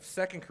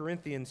2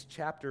 Corinthians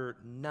chapter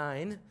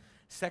 9.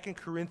 2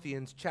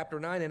 Corinthians chapter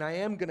 9, and I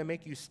am going to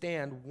make you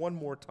stand one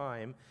more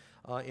time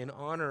in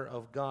honor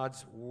of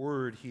God's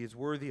word. He is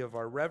worthy of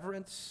our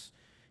reverence.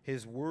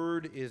 His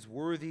word is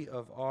worthy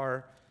of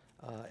our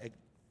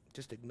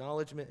just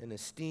acknowledgement and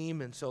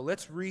esteem. And so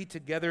let's read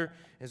together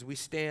as we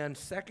stand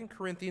 2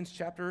 Corinthians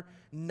chapter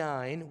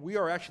 9. We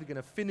are actually going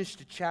to finish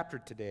the chapter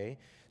today.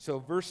 So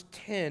verse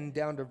 10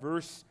 down to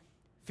verse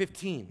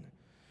 15.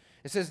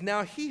 It says,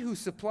 "Now he who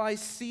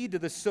supplies seed to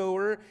the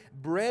sower,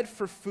 bread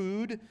for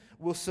food,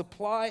 will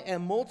supply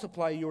and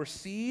multiply your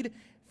seed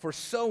for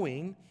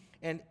sowing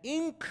and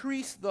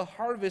increase the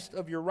harvest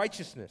of your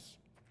righteousness.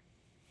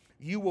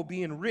 You will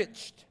be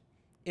enriched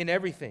in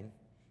everything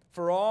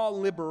for all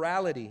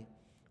liberality,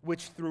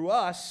 which through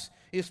us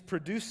is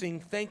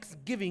producing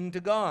thanksgiving to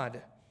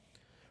God.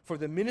 For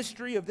the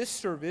ministry of this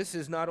service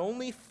is not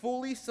only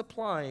fully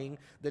supplying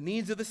the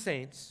needs of the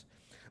saints,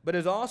 but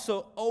is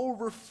also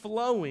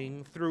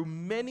overflowing through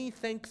many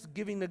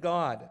thanksgiving to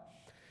God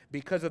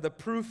because of the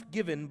proof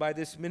given by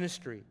this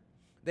ministry.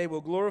 They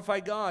will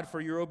glorify God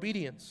for your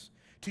obedience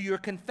to your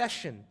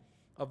confession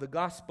of the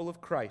gospel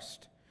of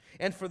Christ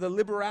and for the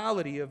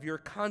liberality of your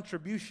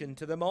contribution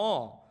to them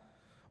all,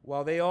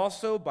 while they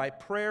also, by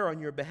prayer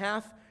on your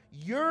behalf,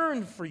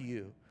 yearn for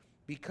you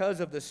because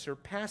of the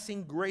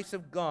surpassing grace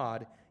of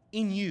God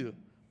in you.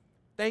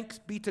 Thanks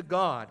be to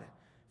God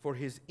for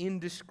his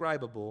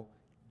indescribable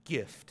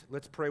gift."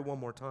 Let's pray one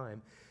more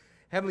time.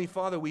 Heavenly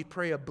Father, we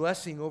pray a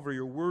blessing over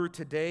your word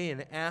today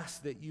and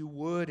ask that you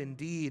would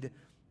indeed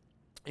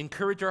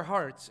encourage our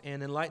hearts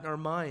and enlighten our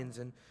minds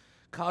and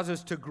cause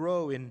us to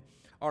grow in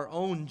our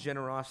own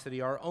generosity,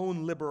 our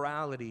own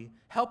liberality.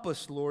 Help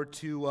us, Lord,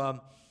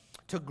 to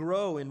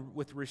grow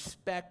with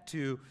respect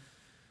to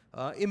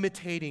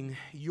imitating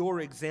your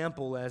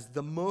example as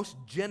the most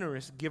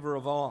generous giver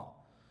of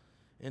all.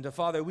 And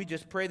Father, we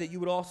just pray that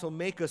you would also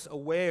make us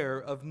aware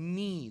of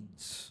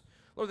needs.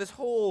 Lord, this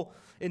whole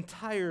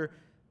entire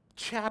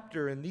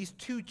chapter and these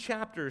two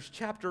chapters,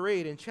 chapter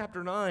 8 and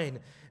chapter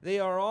 9, they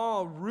are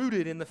all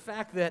rooted in the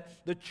fact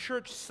that the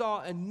church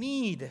saw a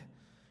need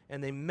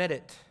and they met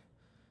it.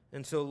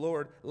 And so,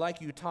 Lord,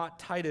 like you taught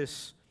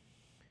Titus,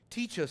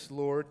 teach us,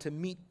 Lord, to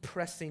meet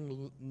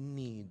pressing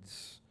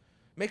needs.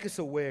 Make us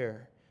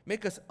aware.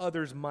 Make us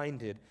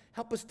others-minded.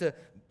 Help us to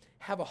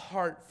have a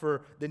heart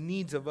for the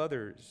needs of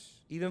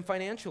others, even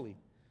financially.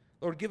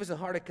 Lord, give us a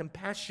heart of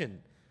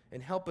compassion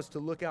and help us to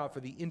look out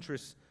for the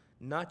interests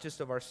not just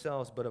of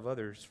ourselves but of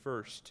others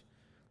first.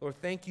 Lord,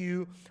 thank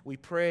you. We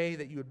pray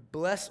that you would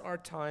bless our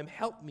time.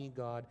 Help me,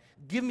 God.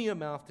 Give me a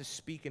mouth to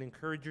speak and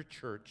encourage your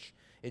church.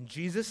 In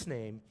Jesus'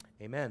 name,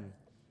 amen.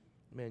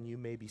 Amen. You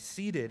may be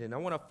seated. And I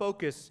want to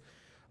focus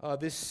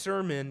this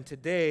sermon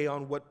today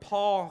on what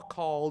Paul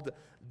called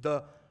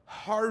the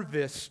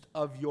harvest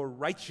of your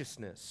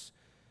righteousness.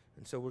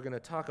 And so we're going to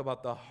talk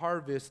about the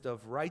harvest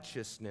of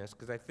righteousness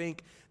because I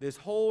think this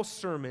whole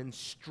sermon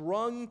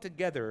strung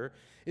together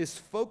is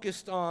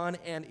focused on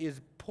and is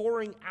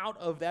pouring out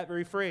of that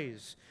very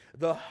phrase,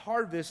 the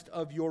harvest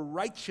of your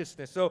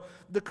righteousness. So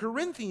the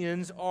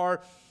Corinthians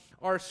are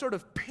sort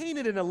of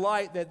painted in a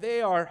light that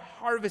they are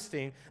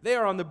harvesting. They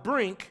are on the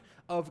brink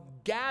of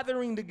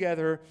gathering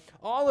together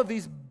all of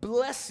these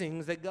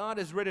blessings that God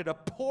is ready to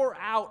pour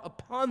out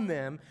upon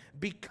them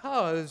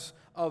because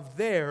of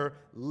their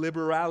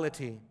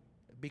liberality.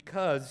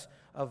 Because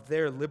of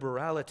their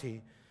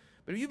liberality.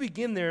 But if you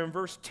begin there in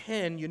verse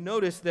 10, you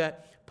notice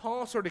that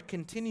Paul sort of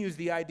continues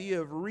the idea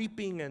of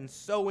reaping and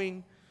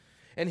sowing,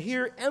 and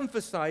here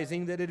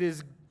emphasizing that it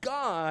is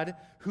God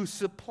who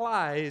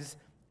supplies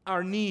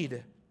our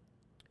need.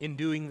 In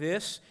doing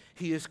this,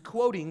 he is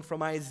quoting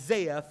from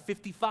Isaiah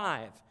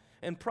 55,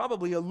 and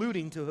probably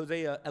alluding to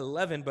Hosea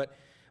 11, but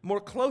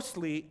more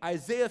closely,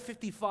 Isaiah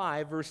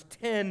 55, verse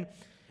 10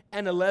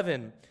 and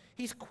 11.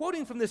 He's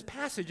quoting from this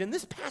passage, and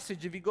this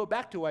passage, if you go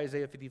back to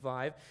Isaiah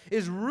 55,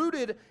 is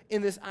rooted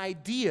in this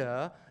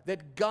idea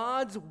that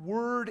God's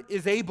word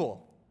is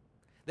able,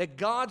 that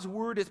God's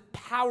word is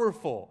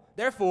powerful.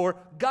 Therefore,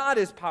 God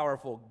is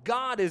powerful.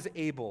 God is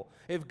able.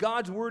 If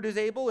God's word is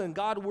able and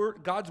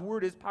God's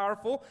word is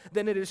powerful,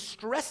 then it is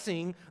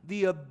stressing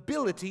the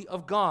ability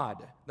of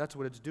God. That's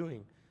what it's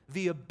doing,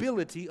 the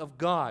ability of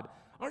God.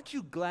 Aren't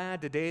you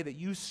glad today that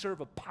you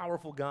serve a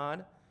powerful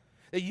God?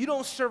 That you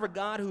don't serve a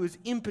God who is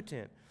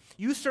impotent.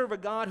 You serve a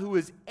God who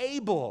is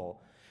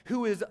able,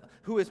 who is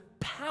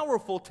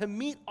powerful to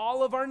meet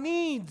all of our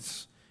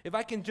needs. If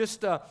I can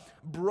just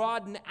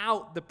broaden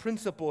out the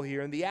principle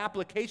here and the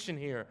application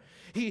here.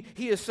 He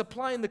is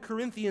supplying the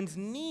Corinthians'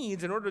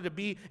 needs in order to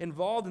be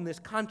involved in this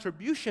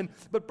contribution.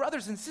 But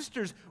brothers and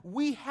sisters,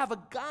 we have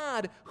a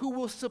God who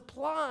will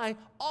supply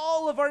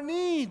all of our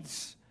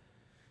needs.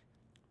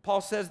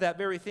 Paul says that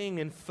very thing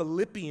in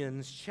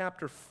Philippians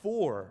chapter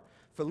 4.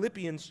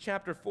 Philippians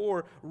chapter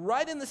 4,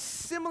 right in the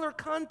similar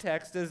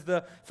context as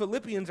the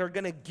Philippians are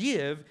going to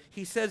give,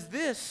 he says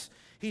this.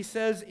 He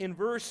says in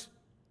verse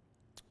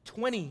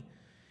 20,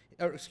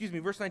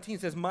 verse 19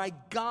 says, my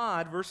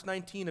God, verse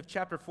 19 of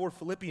chapter 4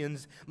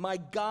 Philippians, my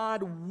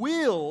God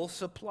will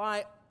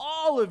supply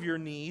all of your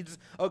needs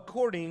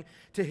according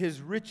to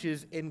his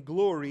riches and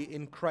glory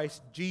in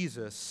Christ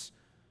Jesus.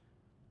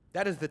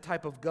 That is the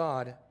type of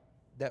God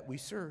that we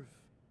serve.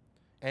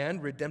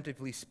 And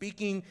redemptively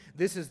speaking,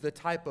 this is the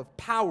type of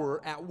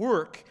power at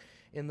work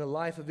in the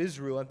life of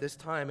Israel at this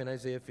time in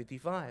Isaiah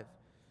 55.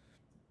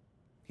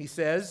 He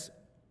says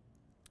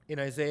in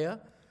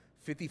Isaiah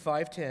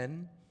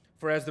 55:10,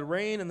 for as the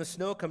rain and the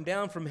snow come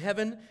down from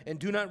heaven and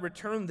do not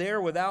return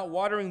there without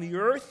watering the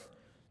earth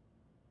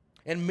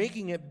and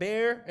making it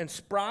bear and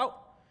sprout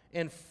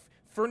and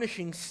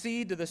furnishing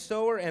seed to the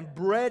sower and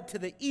bread to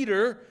the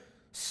eater,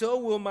 so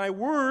will my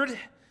word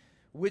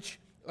which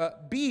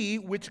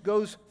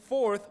goes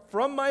forth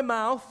from my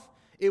mouth.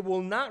 It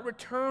will not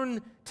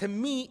return to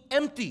me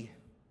empty,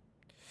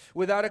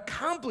 without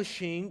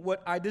accomplishing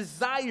what I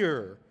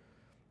desire,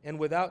 and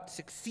without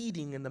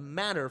succeeding in the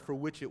manner for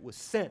which it was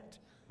sent,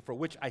 for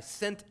which I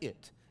sent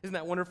it. Isn't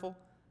that wonderful?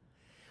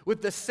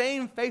 With the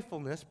same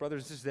faithfulness,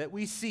 brothers and sisters, that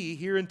we see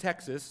here in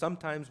Texas,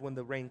 sometimes when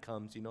the rain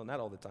comes, not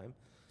all the time.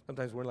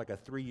 Sometimes we're in like a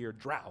 3-year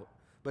drought.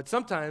 But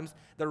sometimes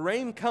the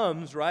rain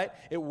comes, right?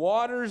 It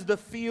waters the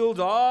fields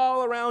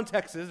all around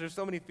Texas. There's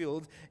so many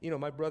fields.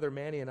 My brother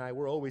Manny and I,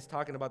 we're always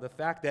talking about the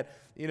fact that,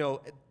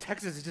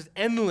 Texas is just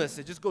endless.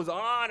 It just goes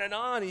on.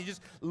 And you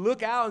just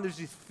look out and there's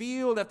just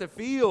field after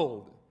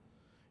field.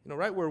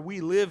 Right where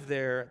we live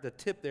there, the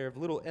tip there of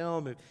Little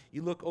Elm, if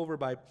you look over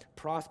by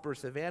Prosper,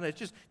 Savannah, it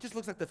just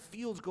looks like the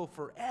fields go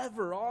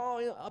forever, all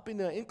up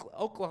into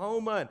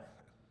Oklahoma.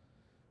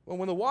 And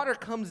when the water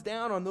comes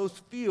down on those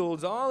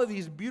fields, all of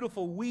these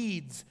beautiful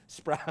weeds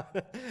sprout,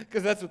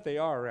 because that's what they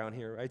are around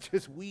here, right?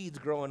 Just weeds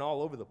growing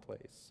all over the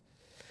place.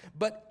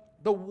 But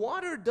the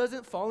water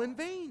doesn't fall in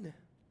vain.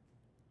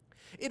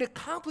 It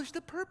accomplished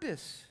the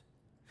purpose.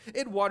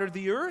 It watered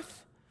the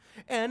earth,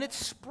 and it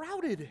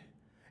sprouted.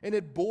 And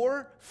it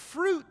bore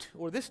fruit,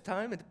 or this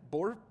time it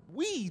bore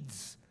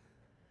weeds.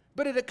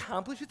 But it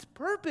accomplished its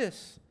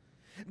purpose.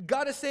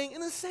 God is saying, in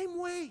the same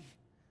way,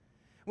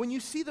 when you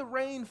see the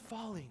rain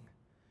falling,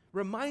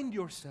 remind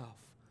yourself,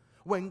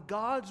 when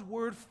God's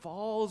word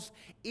falls,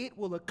 it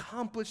will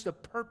accomplish the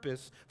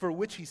purpose for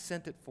which he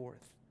sent it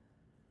forth.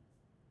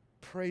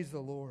 Praise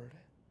the Lord.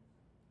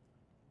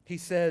 He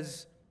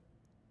says,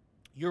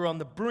 you're on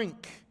the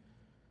brink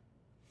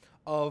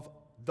of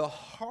the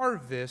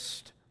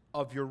harvest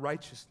of your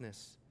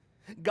righteousness.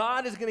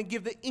 God is going to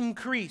give the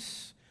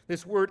increase.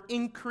 This word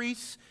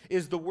increase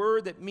is the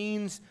word that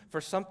means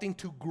for something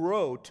to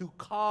grow, to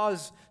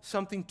cause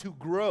something to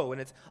grow, and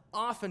it's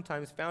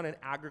oftentimes found in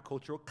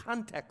agricultural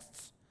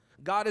contexts.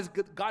 God is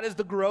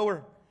the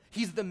grower.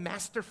 He's the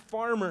master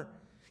farmer.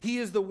 He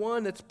is the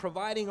one that's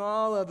providing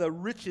all of the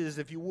riches,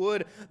 if you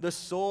would, the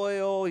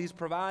soil. He's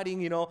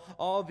providing,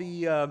 all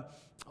the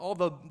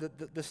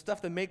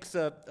stuff that makes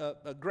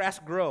a grass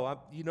grow. I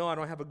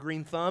don't have a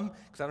green thumb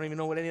because I don't even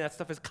know what any of that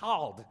stuff is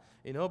called.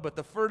 But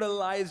the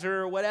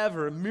fertilizer,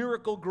 whatever,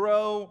 Miracle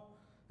Grow.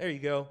 There you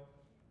go.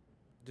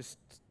 Just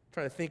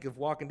trying to think of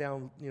walking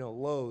down,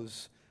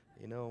 Lowe's,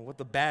 what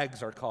the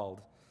bags are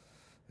called.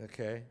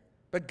 Okay.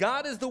 But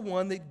God is the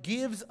one that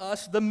gives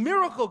us the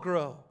Miracle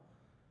Grow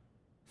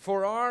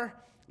for our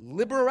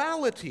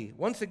liberality.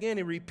 Once again,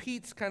 he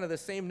repeats kind of the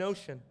same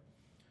notion.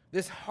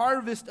 This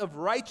harvest of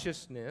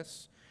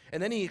righteousness.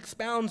 And then he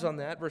expounds on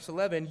that, verse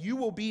 11, you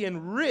will be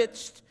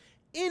enriched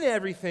in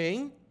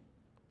everything,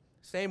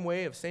 same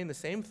way of saying the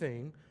same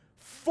thing,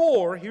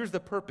 for, here's the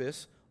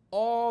purpose,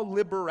 all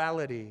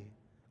liberality,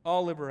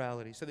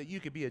 so that you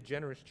could be a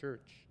generous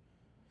church.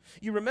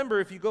 You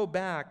remember, if you go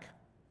back,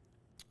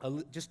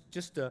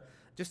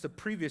 just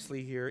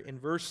previously here in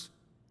verse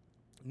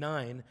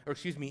 9,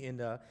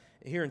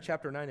 here in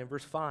chapter 9 and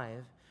verse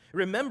 5,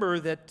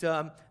 remember that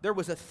there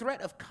was a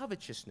threat of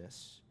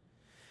covetousness.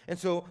 And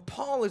so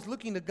Paul is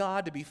looking to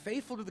God to be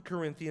faithful to the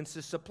Corinthians,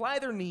 to supply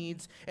their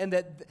needs, and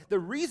that the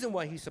reason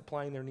why he's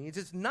supplying their needs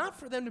is not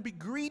for them to be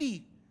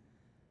greedy,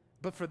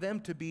 but for them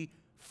to be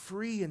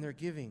free in their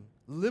giving,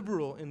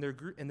 liberal in their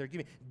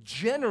giving,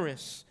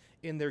 generous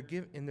in their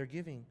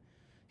giving.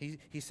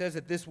 He says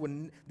that this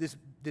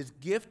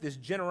gift, this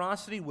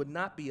generosity would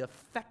not be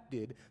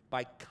affected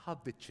by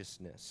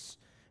covetousness.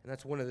 And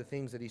that's one of the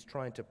things that he's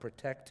trying to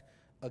protect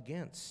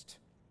against.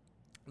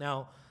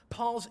 Now,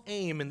 Paul's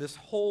aim in this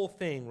whole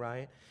thing,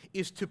 right,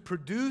 is to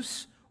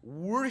produce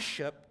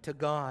worship to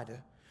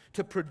God.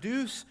 To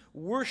produce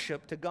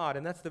worship to God.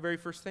 And that's the very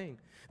first thing.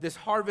 This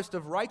harvest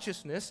of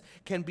righteousness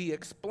can be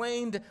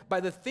explained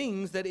by the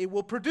things that it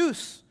will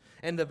produce.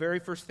 And the very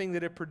first thing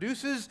that it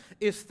produces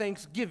is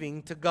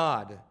thanksgiving to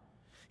God.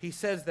 He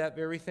says that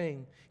very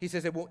thing. He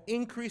says it will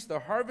increase the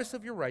harvest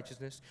of your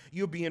righteousness.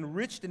 You'll be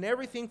enriched in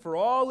everything for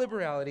all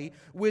liberality,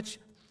 which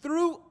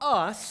through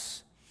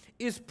us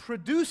is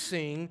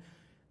producing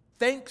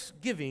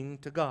thanksgiving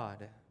to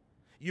God.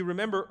 You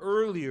remember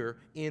earlier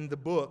in the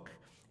book,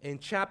 in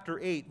chapter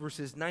 8,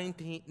 verses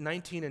 19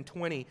 and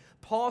 20,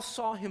 Paul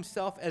saw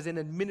himself as an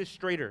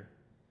administrator.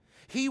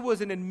 He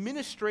was an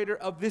administrator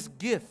of this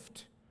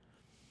gift.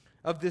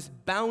 of this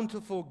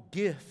bountiful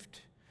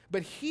gift.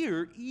 But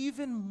here,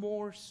 even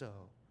more so,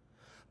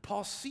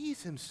 Paul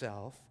sees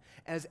himself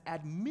as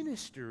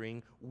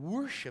administering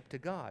worship to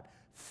God,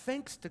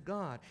 thanks to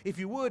God. If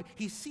you would,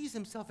 he sees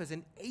himself as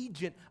an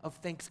agent of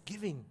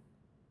thanksgiving.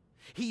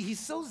 He's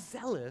so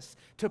zealous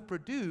to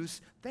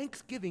produce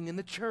thanksgiving in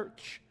the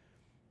church.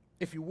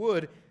 If you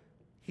would,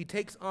 he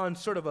takes on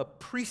sort of a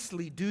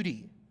priestly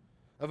duty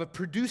of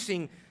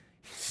producing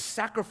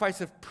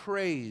sacrifice of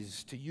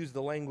praise, to use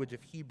the language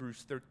of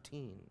Hebrews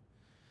 13.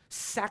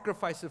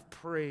 Sacrifice of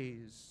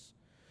praise.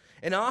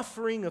 An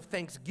offering of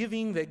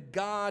thanksgiving that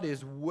God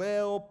is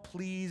well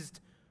pleased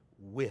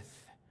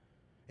with.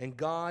 And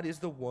God is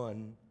the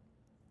one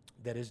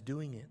that is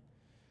doing it.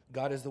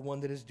 God is the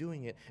one that is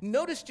doing it.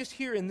 Notice just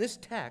here in this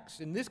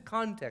text, in this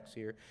context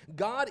here,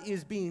 God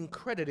is being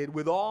credited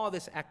with all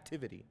this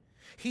activity.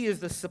 He is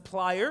the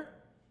supplier.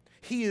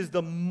 He is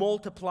the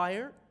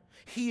multiplier.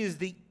 He is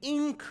the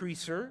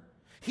increaser.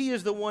 He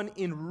is the one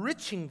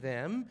enriching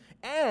them.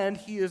 And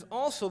he is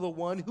also the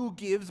one who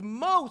gives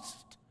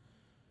most.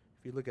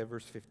 If you look at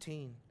verse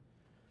 15.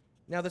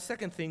 Now, the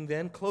second thing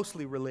then,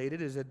 closely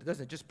related, is it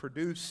doesn't just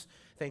produce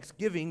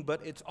thanksgiving,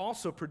 but it's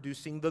also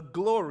producing the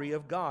glory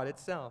of God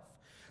itself.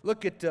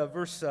 Look at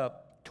verse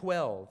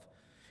 12.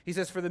 He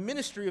says, "For the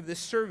ministry of this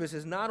service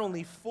is not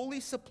only fully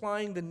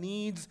supplying the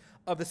needs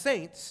of the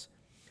saints,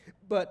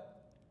 but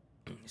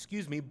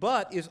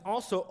is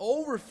also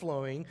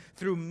overflowing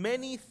through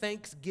many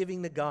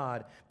thanksgiving to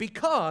God.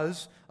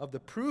 Because of the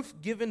proof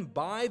given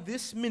by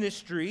this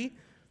ministry,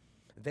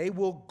 they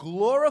will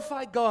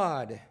glorify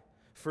God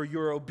for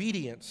your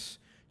obedience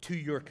to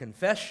your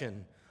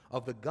confession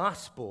of the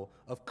gospel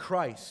of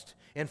Christ,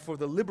 and for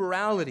the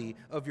liberality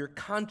of your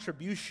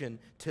contribution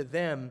to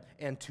them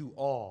and to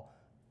all."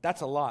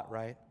 That's a lot,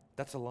 right?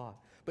 That's a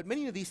lot. But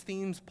many of these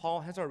themes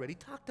Paul has already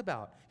talked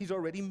about. He's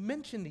already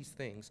mentioned these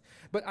things.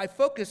 But I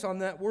focus on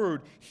that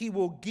word. They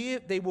will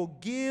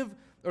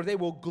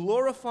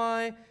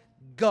glorify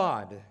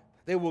God.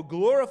 They will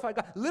glorify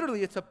God.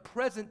 Literally, it's a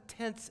present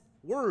tense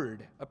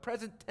word, a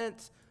present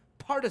tense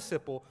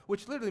participle,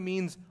 which literally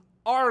means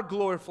are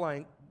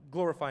glorifying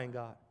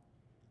God.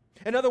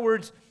 In other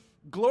words,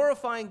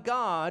 glorifying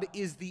God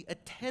is the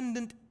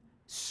attendant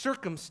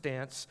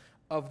circumstance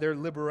of their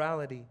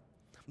liberality.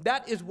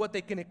 That is what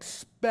they can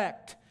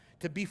expect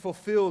to be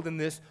fulfilled in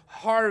this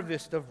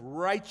harvest of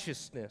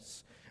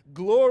righteousness.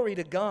 Glory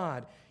to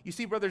God. You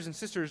see, brothers and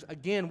sisters,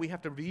 again, we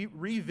have to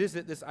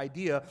revisit this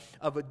idea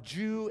of a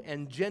Jew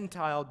and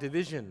Gentile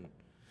division.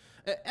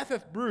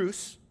 F.F.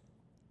 Bruce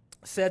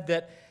said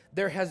that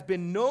there has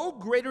been no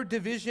greater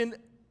division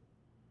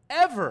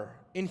ever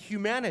in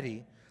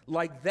humanity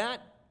like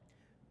that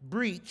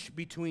breach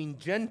between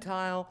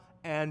Gentile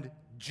and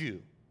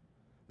Jew.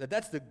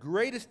 That's the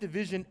greatest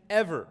division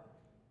ever.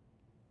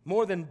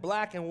 More than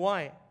black and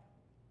white.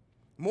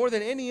 More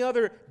than any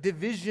other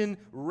division,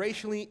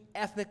 racially,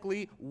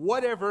 ethnically,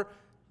 whatever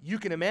you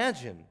can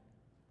imagine.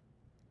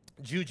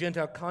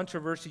 Jew-Gentile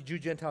controversy,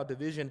 Jew-Gentile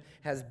division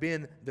has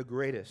been the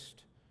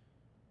greatest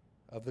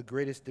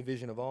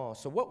division of all.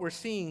 So what we're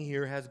seeing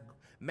here has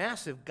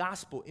massive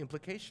gospel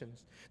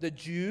implications. The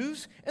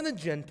Jews and the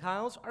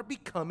Gentiles are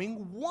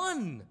becoming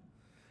one.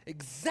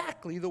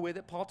 Exactly the way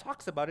that Paul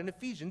talks about in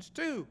Ephesians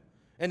 2.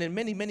 And in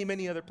many, many,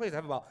 many other places. I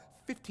have about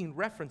 15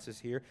 references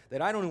here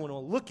that I don't even want to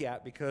look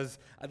at, because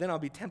then I'll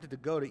be tempted to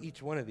go to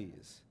each one of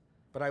these.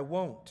 But I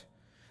won't.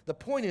 The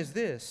point is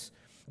this: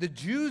 the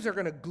Jews are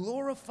going to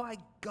glorify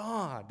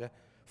God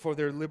for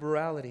their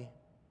liberality.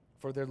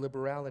 For their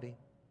liberality.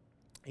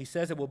 He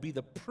says it will be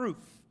the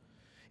proof.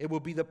 It will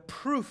be the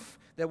proof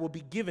that will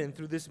be given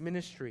through this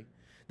ministry,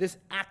 this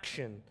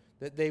action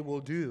that they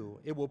will do.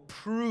 It will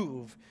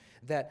prove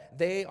that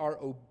they are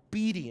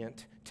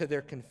obedient to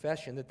their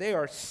confession, that they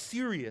are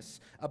serious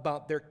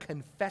about their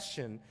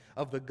confession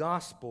of the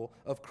gospel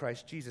of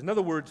Christ Jesus. In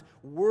other words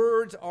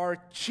are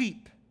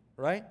cheap,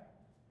 right?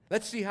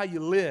 Let's see how you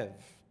live.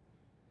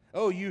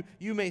 Oh, you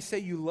may say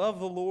you love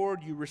the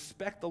Lord, you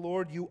respect the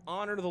Lord, you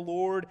honor the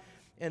Lord.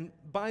 And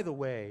by the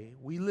way,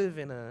 we live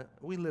in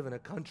a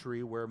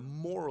country where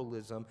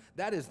moralism,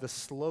 that is the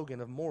slogan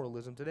of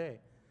moralism today.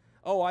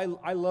 Oh,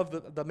 I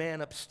love the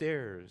man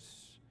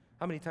upstairs.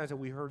 How many times have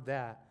we heard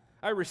that?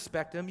 I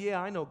respect him. Yeah,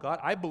 I know God.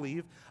 I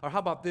believe. Or how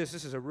about this?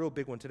 This is a real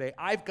big one today.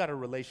 I've got a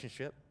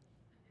relationship,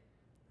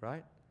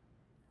 right?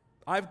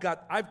 I've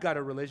got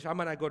a relationship. I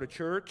might not go to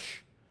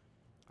church.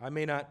 I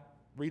may not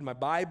read my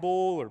Bible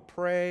or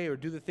pray or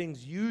do the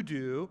things you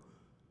do,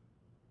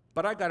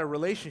 but I got a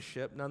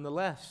relationship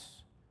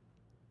nonetheless.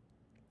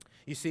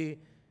 You see,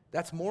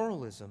 that's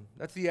moralism.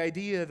 That's the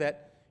idea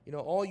that,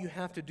 all you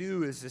have to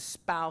do is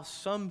espouse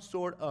some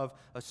sort of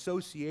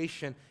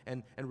association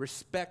and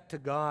respect to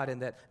God,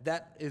 and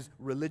that is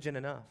religion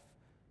enough.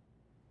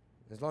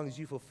 As long as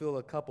you fulfill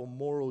a couple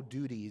moral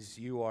duties,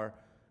 you are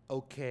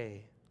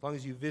okay. As long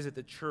as you visit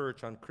the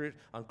church on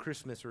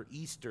Christmas or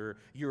Easter,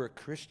 you're a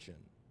Christian.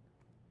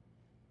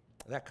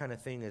 That kind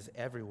of thing is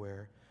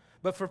everywhere.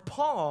 But for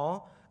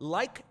Paul,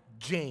 like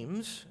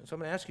James, so I'm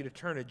going to ask you to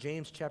turn to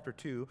James chapter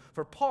 2.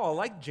 For Paul,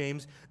 like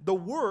James, the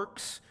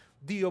works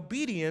the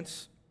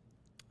obedience,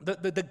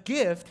 the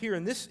gift here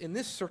in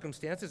this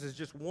circumstances is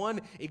just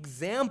one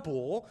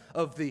example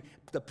of the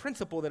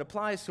principle that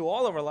applies to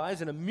all of our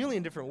lives in a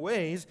million different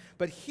ways.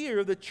 But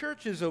here, the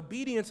church's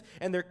obedience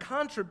and their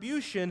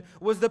contribution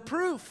was the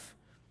proof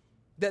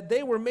that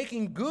they were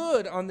making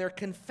good on their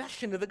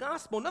confession of the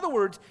gospel. In other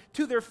words,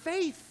 to their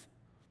faith.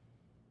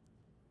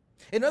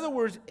 In other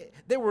words,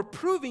 they were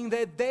proving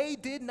that they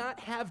did not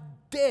have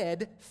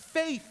dead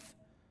faith.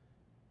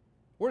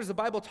 Where does the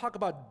Bible talk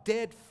about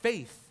dead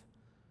faith?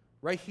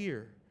 Right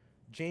here,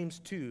 James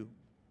 2,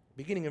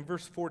 beginning in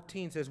verse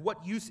 14, says,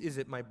 "What use is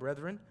it, my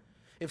brethren,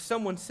 if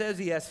someone says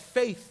he has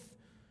faith,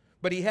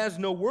 but he has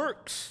no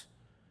works?"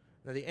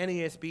 Now, the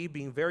NASB,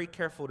 being very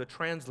careful to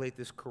translate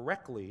this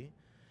correctly,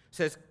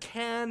 says,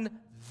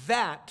 "Can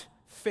that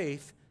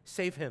faith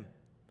save him?"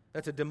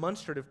 That's a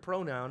demonstrative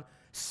pronoun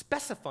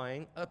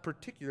specifying a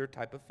particular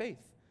type of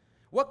faith.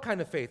 What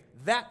kind of faith?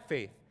 That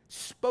faith,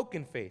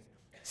 spoken faith,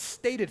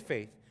 stated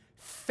faith,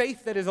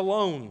 faith that is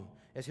alone,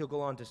 as he'll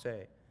go on to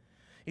say.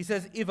 He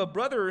says, if a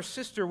brother or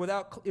sister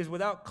is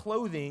without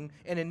clothing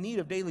and in need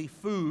of daily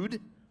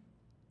food,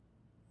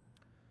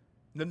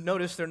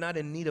 notice they're not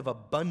in need of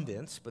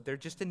abundance, but they're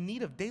just in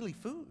need of daily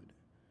food.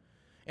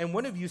 And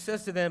one of you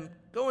says to them,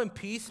 "Go in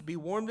peace, be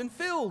warmed and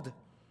filled."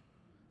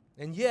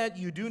 And yet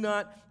you do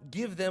not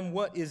give them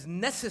what is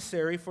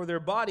necessary for their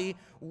body.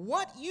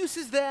 What use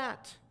is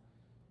that?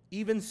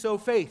 Even so,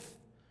 faith,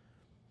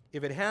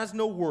 if it has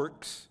no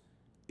works,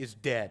 is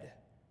dead,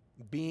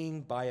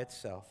 being by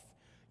itself.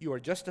 You are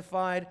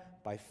justified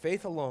by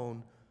faith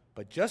alone,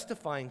 but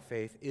justifying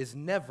faith is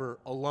never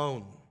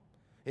alone.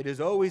 It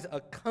is always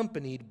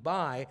accompanied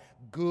by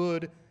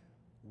good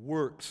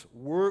works,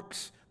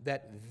 works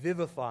that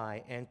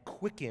vivify and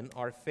quicken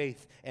our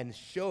faith and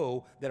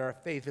show that our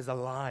faith is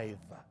alive.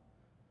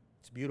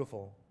 It's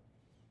beautiful.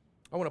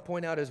 I want to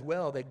point out as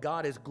well that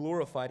God is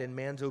glorified in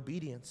man's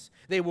obedience.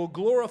 They will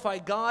glorify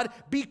God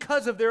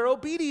because of their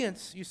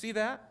obedience. You see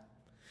that?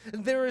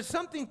 There is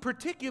something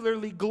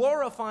particularly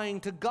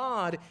glorifying to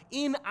God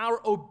in our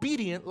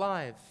obedient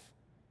life.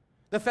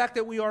 The fact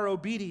that we are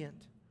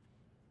obedient.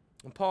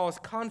 And Paul is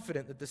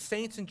confident that the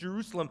saints in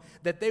Jerusalem,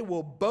 that they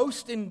will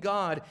boast in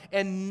God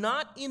and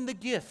not in the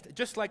gift,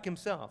 just like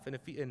himself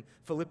in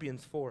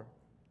Philippians 4.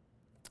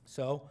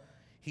 So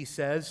he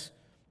says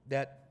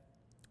that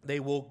they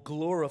will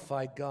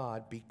glorify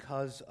God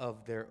because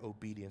of their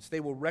obedience. They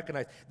will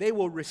recognize, they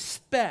will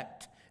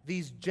respect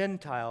these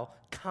Gentile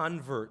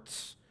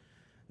converts.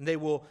 And they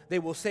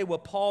will say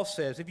what Paul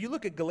says. If you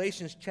look at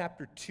Galatians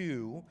chapter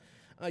 2,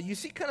 you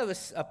see kind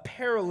of a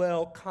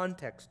parallel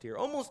context here,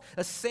 almost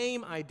a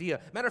same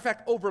idea. Matter of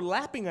fact,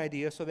 overlapping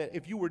idea, so that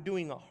if you were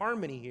doing a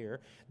harmony here,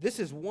 this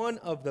is one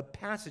of the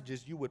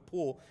passages you would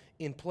pull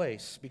in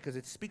place, because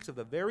it speaks of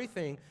the very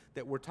thing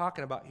that we're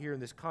talking about here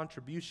in this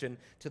contribution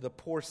to the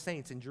poor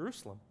saints in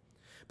Jerusalem.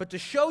 But to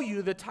show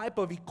you the type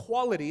of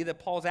equality that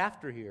Paul's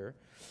after here,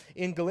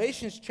 in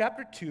Galatians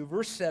chapter 2,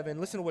 verse 7,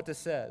 listen to what this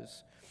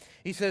says.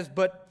 He says,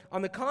 "But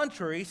on the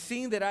contrary,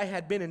 seeing that I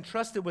had been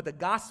entrusted with the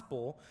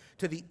gospel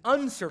to the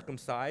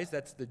uncircumcised,"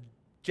 that's the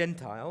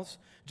Gentiles,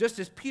 "just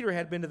as Peter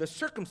had been to the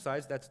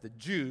circumcised," that's the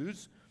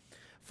Jews,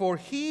 "for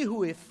he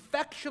who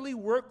effectually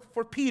worked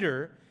for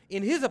Peter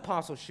in his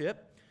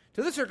apostleship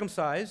to the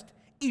circumcised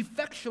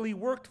effectually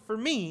worked for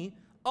me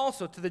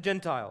also to the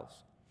Gentiles.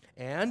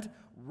 And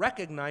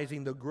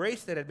recognizing the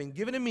grace that had been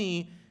given to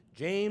me,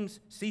 James,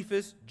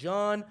 Cephas,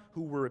 John,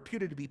 who were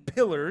reputed to be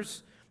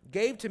pillars,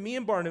 gave to me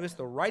and Barnabas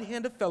the right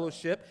hand of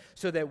fellowship,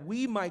 so that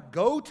we might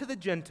go to the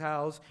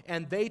Gentiles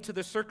and they to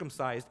the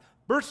circumcised."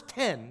 Verse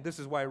 10, this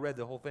is why I read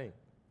the whole thing.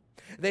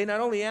 They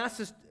only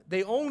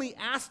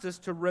asked us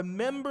to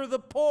remember the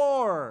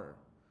poor,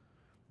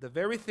 the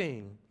very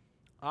thing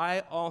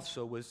I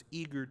also was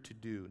eager to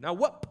do. Now,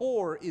 what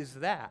poor is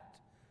that?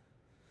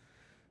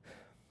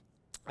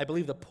 I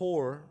believe the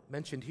poor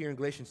mentioned here in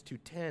Galatians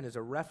 2:10 is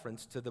a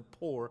reference to the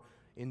poor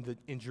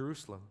in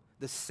Jerusalem,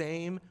 the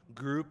same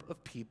group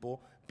of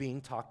people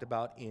being talked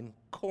about in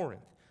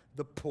Corinth,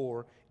 the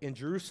poor in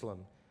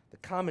Jerusalem. The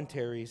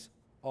commentaries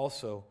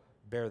also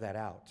bear that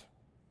out.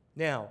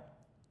 Now,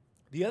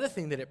 the other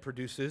thing that it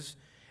produces,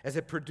 as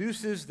it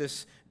produces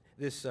this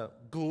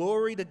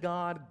glory to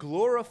God,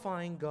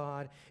 glorifying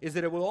God, is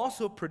that it will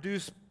also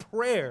produce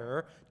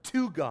prayer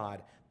to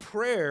God.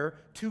 Prayer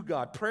to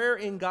God. Prayer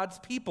in God's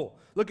people.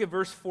 Look at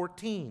verse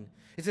 14.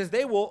 It says,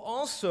 "They will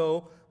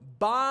also,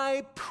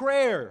 by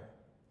prayer,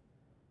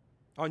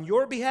 on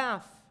your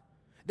behalf,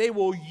 they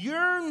will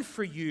yearn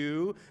for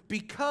you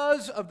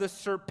because of the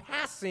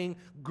surpassing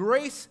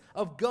grace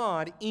of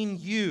God in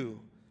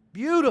you."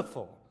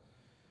 Beautiful.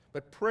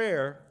 But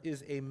prayer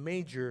is a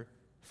major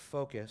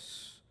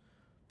focus.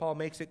 Paul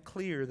makes it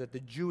clear that the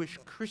Jewish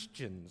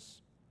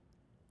Christians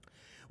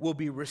will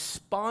be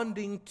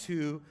responding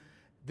to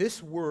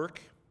this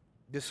work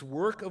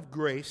of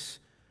grace,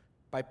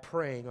 by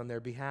praying on their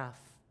behalf.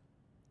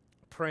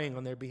 Praying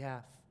on their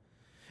behalf.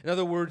 In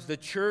other words, the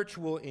church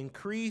will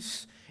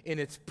increase in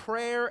its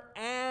prayer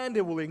expand,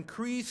 it will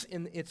increase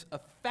in its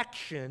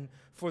affection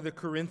for the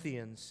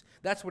Corinthians.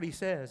 That's what he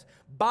says.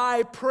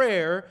 By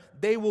prayer,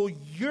 they will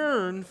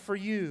yearn for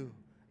you.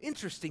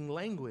 Interesting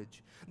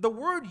language. The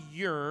word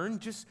yearn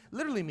just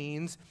literally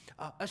means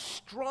a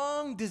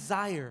strong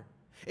desire.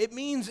 It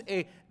means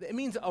an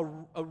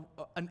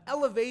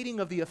elevating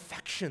of the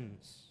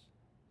affections.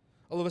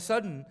 All of a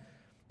sudden,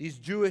 these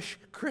Jewish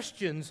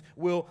Christians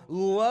will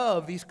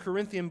love these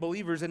Corinthian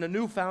believers in a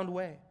newfound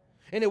way.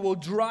 And it will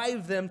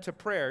drive them to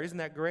prayer. Isn't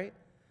that great?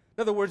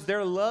 In other words,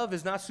 their love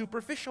is not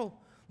superficial.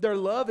 Their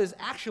love is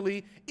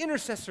actually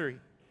intercessory.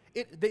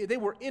 They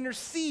were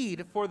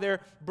intercede for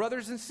their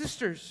brothers and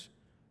sisters.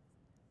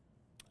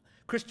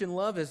 Christian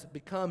love has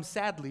become,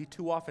 sadly,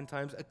 too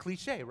oftentimes a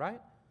cliche,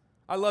 right?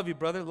 I love you,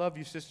 brother. Love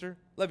you, sister.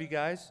 Love you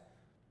guys.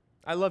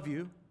 I love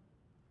you.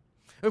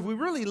 If we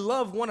really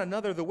love one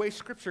another the way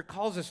Scripture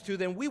calls us to,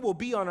 then we will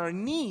be on our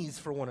knees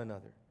for one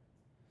another.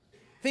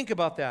 Think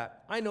about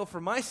that. I know for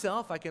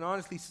myself, I can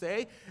honestly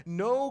say,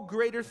 no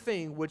greater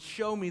thing would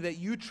show me that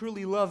you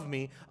truly love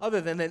me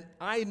other than that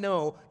I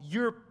know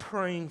you're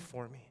praying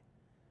for me.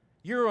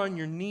 You're on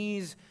your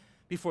knees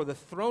before the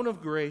throne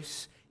of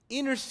grace,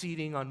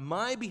 interceding on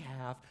my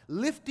behalf,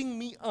 lifting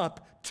me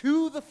up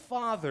to the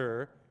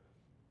Father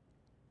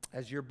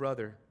as your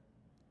brother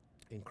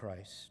in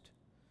Christ.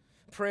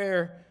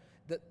 Prayer,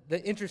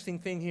 the interesting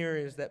thing here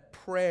is that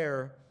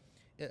prayer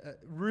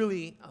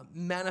really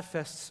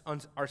manifests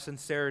on our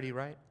sincerity,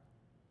 right?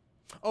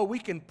 Oh, we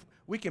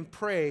can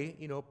pray,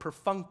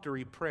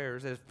 perfunctory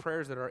prayers, as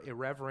prayers that are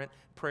irreverent,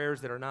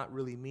 prayers that are not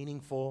really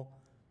meaningful.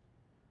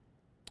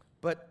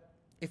 But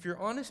if you're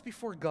honest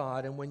before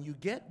God, and when you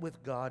get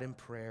with God in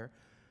prayer,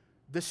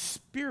 the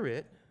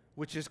Spirit,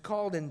 which is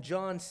called in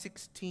John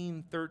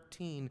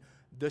 16:13,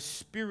 the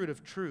Spirit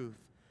of truth,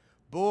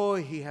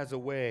 boy, he has a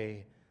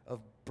way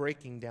of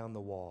breaking down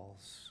the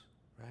walls,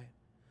 right?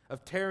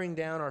 Of tearing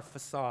down our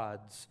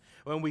facades.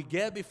 When we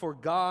get before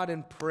God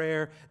in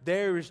prayer,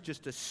 there is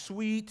just a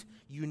sweet,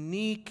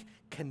 unique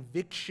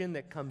conviction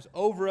that comes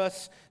over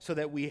us so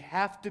that we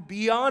have to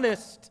be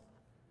honest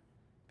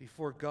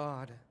before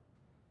God.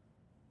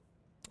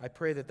 I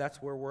pray that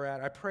that's where we're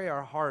at. I pray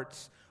our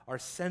hearts are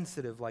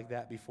sensitive like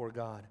that before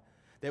God,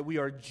 that we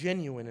are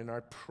genuine in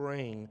our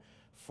praying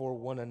for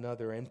one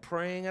another and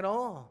praying at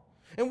all.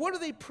 And what are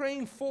they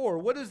praying for?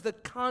 What is the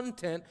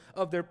content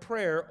of their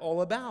prayer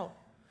all about?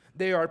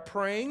 They are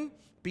praying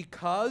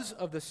because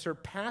of the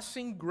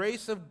surpassing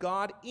grace of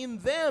God in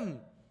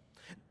them.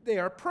 They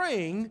are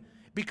praying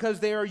because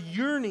they are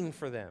yearning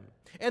for them.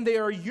 And they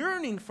are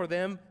yearning for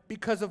them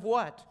because of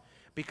what?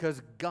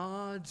 Because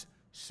God's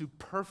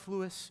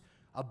superfluous,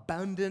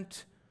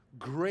 abundant,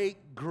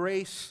 great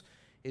grace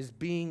is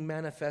being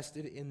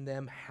manifested in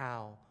them.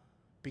 How?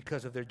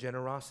 Because of their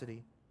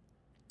generosity.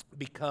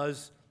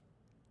 Because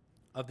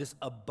of this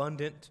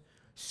abundant,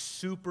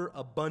 super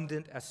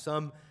abundant, as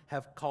some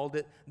have called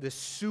it, the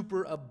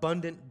super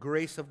abundant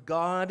grace of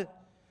God,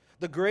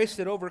 the grace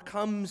that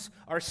overcomes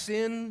our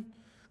sin,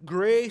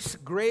 grace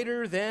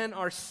greater than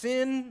our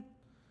sin.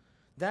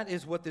 That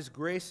is what this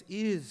grace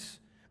is.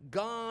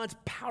 God's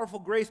powerful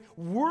grace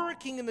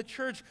working in the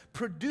church,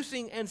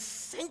 producing and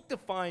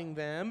sanctifying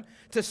them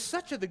to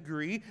such a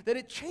degree that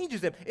it changes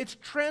them. It's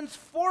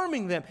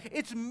transforming them.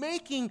 It's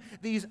making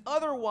these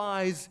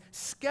otherwise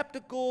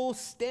skeptical,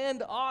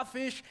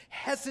 standoffish,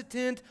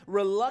 hesitant,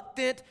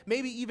 reluctant,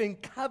 maybe even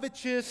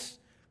covetous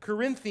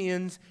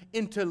Corinthians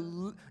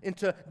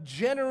into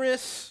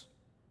generous,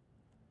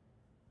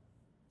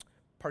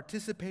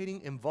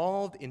 participating,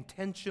 involved,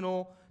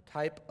 intentional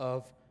type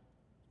of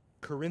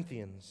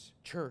Corinthians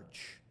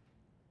church.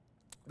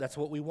 That's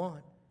what we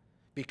want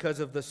because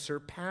of the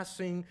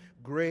surpassing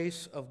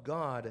grace of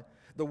God.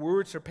 The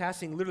word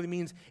surpassing literally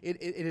means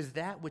it is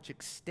that which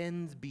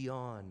extends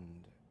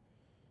beyond.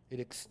 It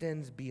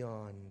extends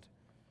beyond.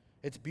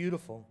 It's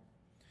beautiful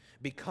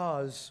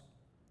because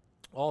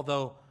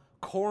although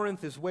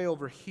Corinth is way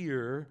over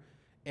here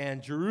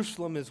and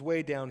Jerusalem is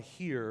way down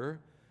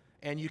here,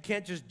 and you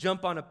can't just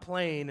jump on a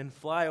plane and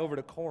fly over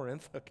to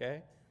Corinth,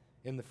 okay,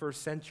 in the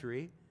first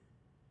century.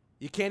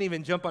 You can't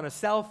even jump on a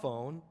cell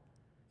phone.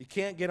 You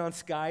can't get on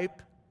Skype.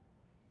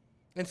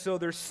 And so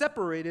they're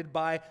separated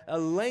by a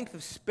length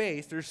of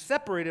space. They're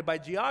separated by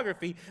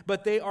geography,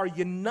 but they are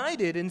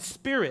united in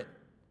spirit.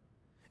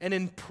 And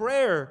in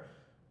prayer,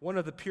 one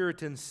of the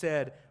Puritans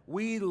said,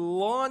 we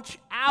launch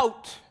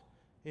out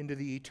into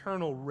the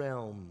eternal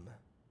realm,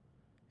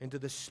 into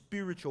the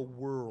spiritual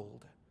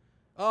world.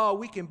 Oh,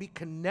 we can be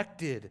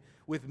connected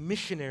with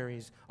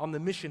missionaries on the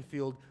mission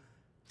field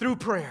through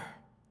prayer.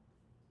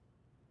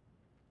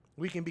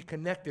 We can be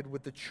connected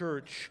with the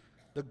church,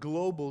 the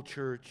global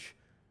church,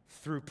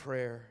 through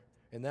prayer.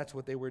 And that's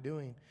what they were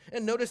doing.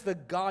 And notice the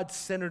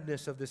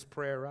God-centeredness of this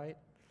prayer, right?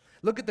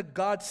 Look at the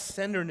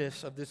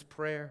God-centeredness of this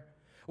prayer.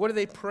 What are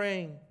they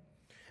praying?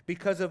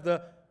 Because of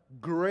the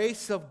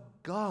grace of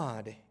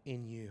God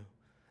in you.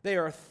 They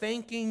are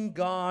thanking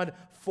God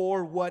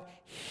for what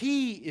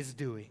He is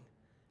doing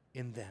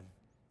in them.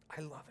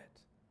 I love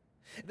it.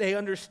 They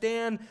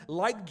understand,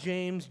 like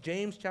James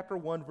chapter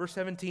 1, verse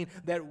 17,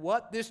 that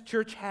what this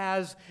church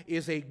has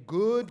is a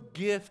good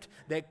gift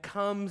that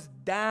comes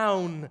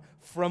down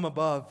from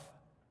above.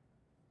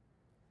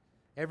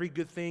 Every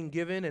good thing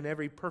given and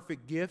every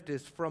perfect gift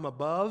is from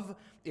above.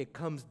 It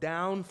comes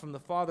down from the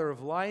Father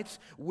of lights,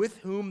 with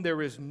whom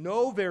there is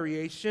no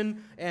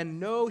variation and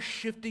no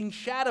shifting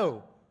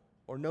shadow,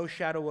 or no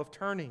shadow of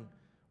turning.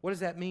 What does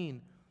that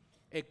mean?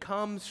 It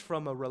comes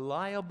from a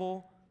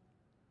reliable,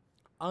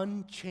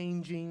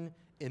 unchanging,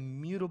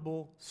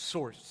 immutable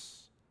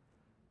source,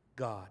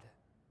 God.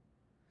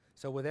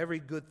 So with every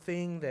good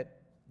thing that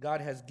God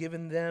has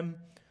given them,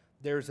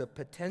 there's a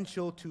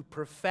potential to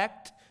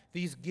perfect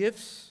these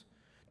gifts,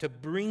 to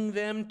bring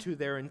them to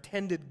their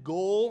intended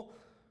goal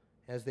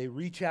as they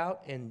reach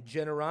out in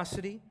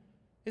generosity.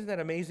 Isn't that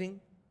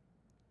amazing?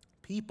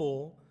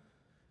 People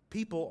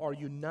are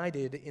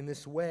united in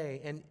this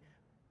way, and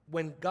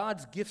when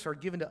God's gifts are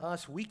given to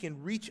us, we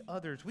can reach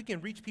others. We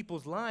can reach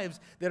people's lives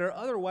that are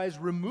otherwise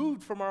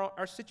removed from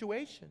our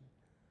situation.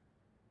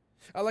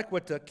 I like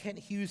what Kent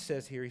Hughes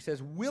says here. He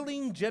says,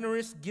 willing,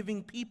 generous,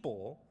 giving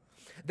people,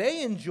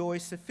 they enjoy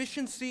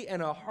sufficiency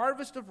and a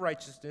harvest of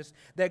righteousness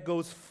that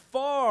goes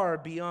far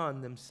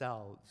beyond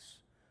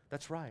themselves.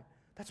 That's right.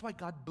 That's why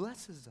God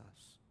blesses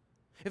us.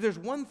 If there's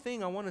one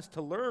thing I want us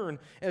to learn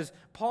as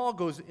Paul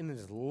goes in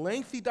this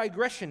lengthy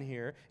digression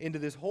here into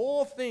this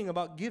whole thing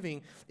about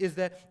giving, is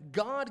that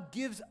God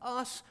gives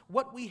us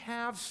what we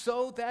have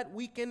so that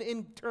we can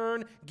in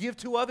turn give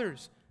to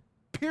others.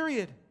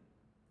 Period.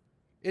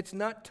 It's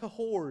not to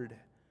hoard.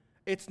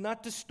 It's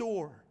not to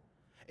store.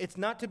 It's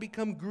not to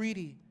become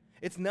greedy.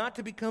 It's not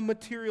to become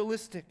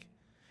materialistic.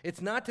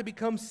 It's not to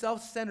become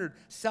self-centered,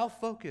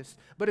 self-focused,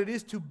 but it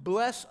is to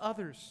bless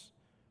others.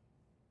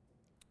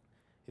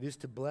 It is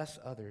to bless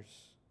others.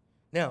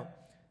 Now,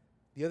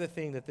 the other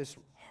thing that this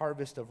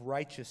harvest of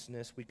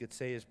righteousness, we could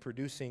say, is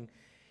producing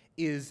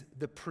is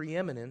the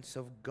preeminence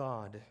of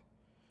God.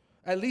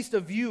 At least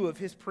a view of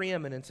his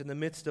preeminence in the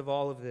midst of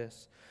all of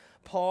this.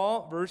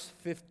 Paul, verse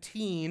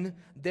 15,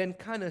 then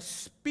kind of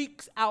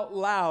speaks out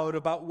loud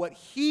about what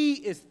he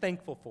is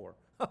thankful for.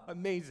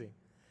 Amazing.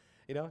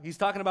 You know, he's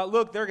talking about,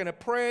 look, they're going to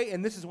pray,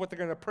 and this is what they're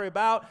going to pray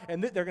about,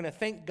 and they're going to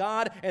thank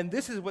God, and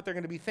this is what they're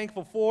going to be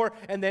thankful for.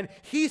 And then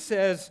he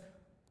says,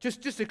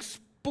 just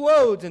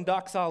explodes in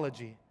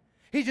doxology.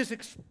 He just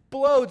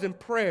explodes in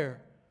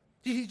prayer.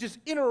 He just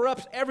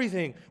interrupts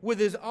everything with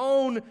his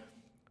own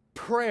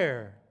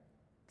prayer.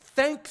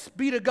 Thanks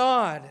be to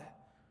God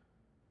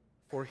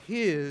for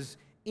his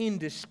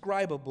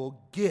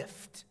indescribable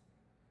gift.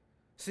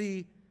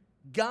 See,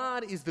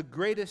 God is the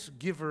greatest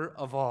giver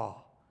of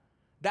all.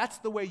 That's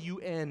the way you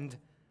end.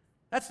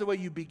 That's the way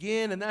you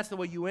begin, and that's the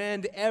way you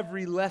end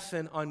every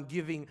lesson on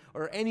giving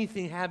or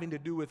anything having to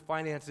do with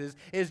finances,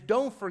 is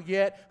don't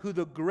forget who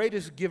the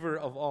greatest giver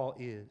of all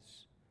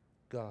is,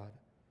 God.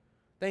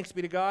 Thanks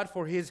be to God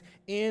for his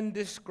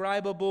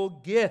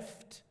indescribable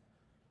gift.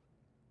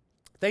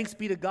 Thanks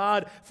be to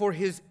God for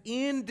his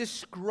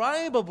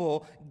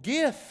indescribable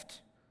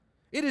gift.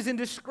 It is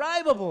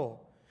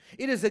indescribable.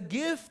 It is a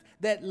gift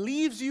that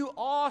leaves you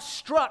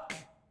awestruck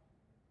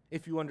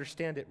if you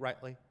understand it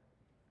rightly.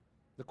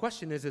 The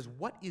question is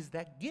what is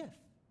that gift?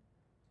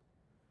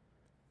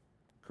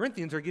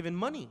 Corinthians are given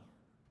money.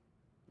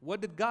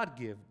 What did God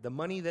give? The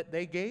money that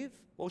they gave?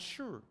 Well,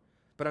 sure.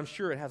 But I'm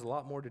sure it has a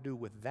lot more to do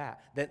with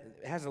that. That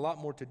has a lot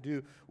more to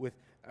do with,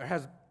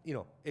 or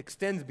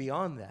extends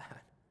beyond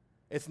that.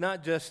 It's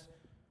not just,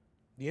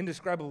 the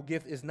indescribable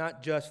gift is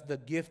not just the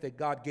gift that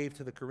God gave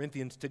to the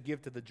Corinthians to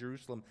give to the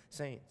Jerusalem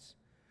saints.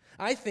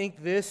 I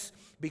think this,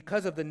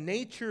 because of the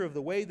nature of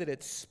the way that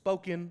it's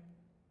spoken,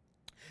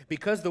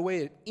 because the way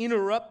it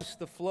interrupts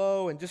the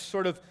flow and just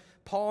sort of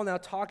Paul now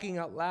talking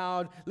out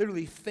loud,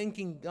 literally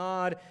thanking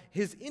God,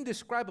 his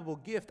indescribable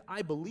gift,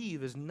 I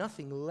believe, is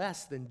nothing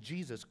less than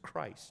Jesus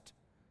Christ,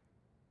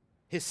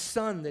 his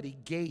Son that he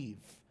gave.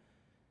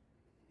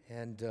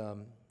 And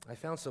I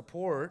found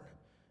support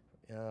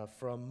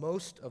from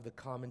most of the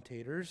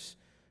commentators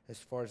as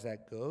far as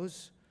that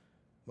goes.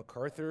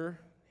 MacArthur,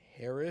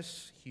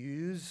 Harris,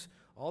 Hughes,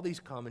 all these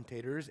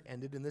commentators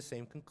ended in the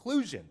same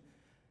conclusion.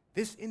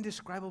 This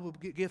indescribable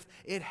gift,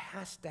 it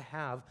has to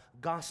have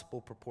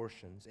gospel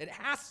proportions. It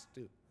has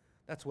to.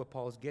 That's what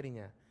Paul is getting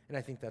at, and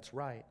I think that's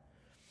right.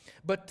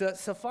 But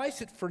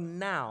suffice it for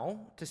now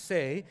to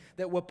say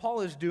that what Paul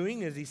is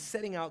doing is he's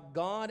setting out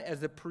God as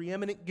the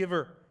preeminent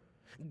giver.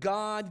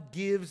 God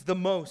gives the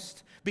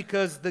most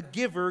because the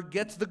giver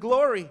gets the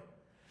glory.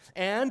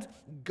 And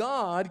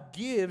God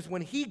gives,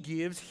 when he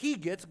gives, he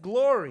gets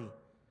glory.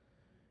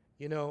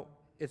 You know,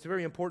 it's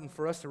very important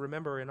for us to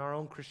remember in our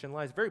own Christian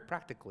lives, very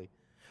practically,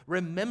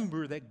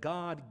 remember that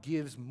God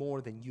gives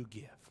more than you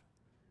give.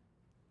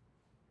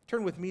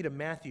 Turn with me to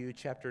Matthew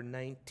chapter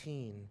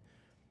 19.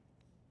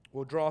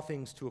 We'll draw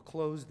things to a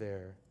close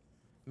there.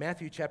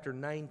 Matthew chapter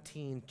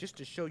 19, just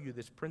to show you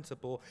this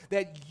principle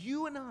that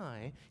you and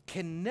I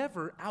can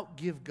never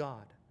outgive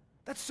God.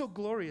 That's so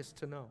glorious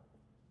to know.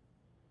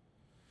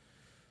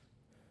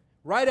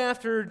 Right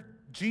after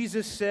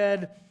Jesus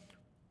said,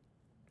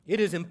 It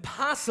is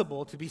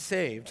impossible to be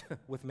saved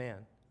with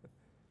man.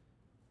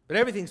 But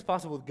everything's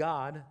possible with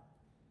God.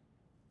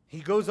 He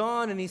goes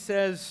on and he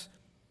says,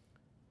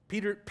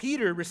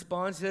 Peter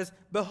responds, he says,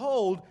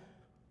 "Behold,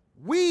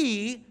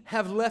 we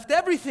have left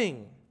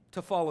everything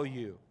to follow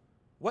you.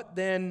 What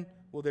then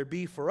will there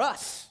be for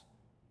us?"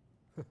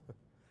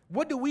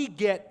 What do we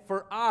get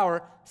for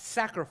our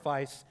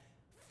sacrifice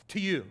to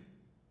you,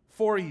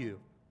 for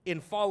you,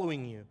 in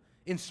following you,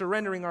 in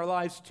surrendering our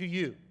lives to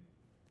you?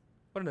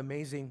 What an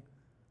amazing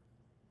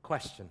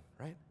question,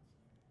 right?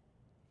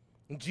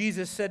 And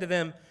Jesus said to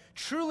them,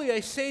 "Truly I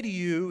say to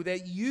you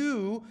that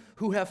you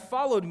who have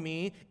followed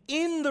me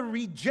in the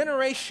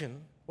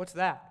regeneration," what's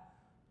that?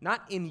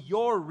 Not in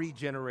your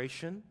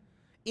regeneration,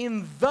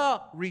 in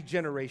the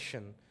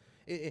regeneration.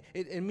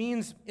 It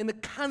means in the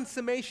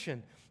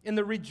consummation, in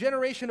the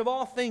regeneration of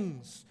all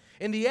things,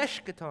 in the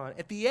eschaton,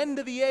 at the end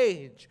of the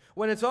age,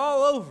 when it's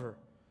all over,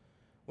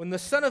 when the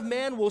Son of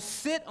Man will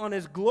sit on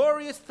his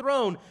glorious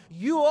throne,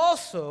 you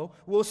also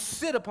will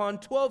sit upon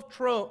 12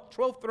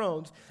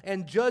 thrones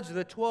and judge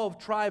the 12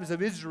 tribes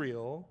of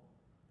Israel.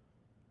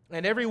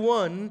 And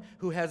everyone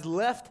who has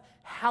left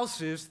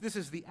houses, this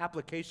is the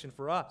application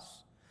for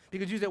us.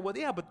 Because you say, well,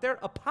 yeah, but they're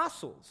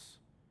apostles.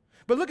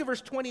 But look at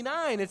verse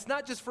 29. It's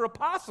not just for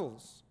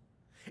apostles.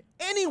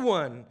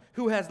 Anyone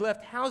who has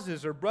left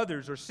houses or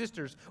brothers or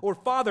sisters or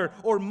father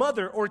or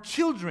mother or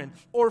children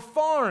or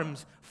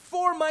farms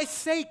for my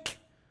sake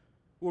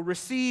will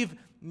receive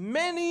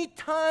many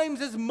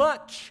times as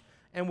much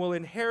and will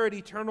inherit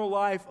eternal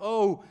life.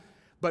 Oh,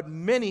 but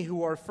many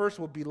who are first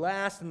will be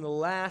last, and the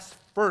last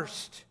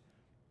first.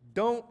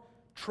 Don't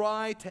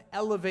try to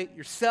elevate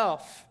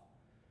yourself.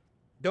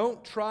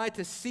 Don't try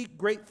to seek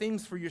great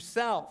things for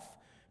yourself.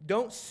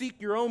 Don't seek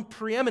your own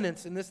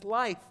preeminence in this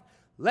life.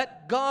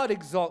 Let God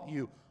exalt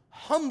you.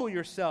 Humble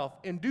yourself.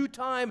 In due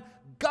time,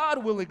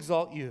 God will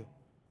exalt you.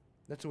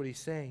 That's what he's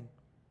saying.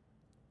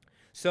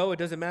 So it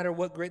doesn't matter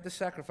what great the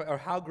sacrifice or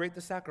how great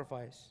the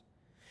sacrifice.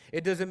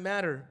 It doesn't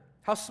matter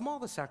how small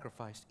the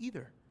sacrifice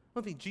either. I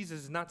don't think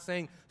Jesus is not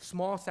saying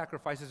small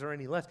sacrifices are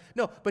any less.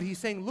 No, but he's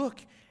saying, look,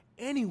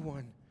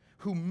 anyone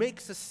who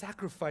makes a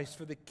sacrifice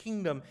for the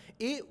kingdom,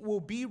 it will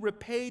be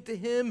repaid to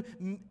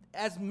him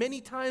as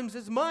many times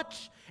as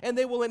much, and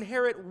they will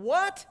inherit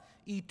what?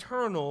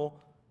 Eternal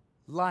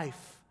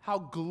life. How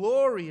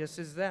glorious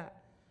is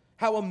that?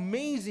 How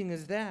amazing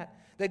is that?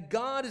 That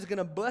God is going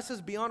to bless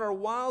us beyond our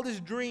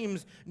wildest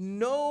dreams.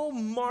 No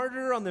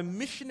martyr on the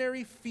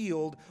missionary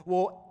field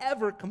will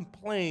ever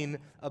complain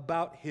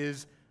about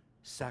his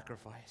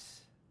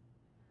sacrifice.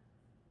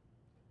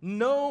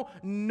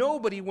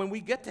 Nobody, when we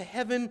get to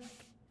heaven,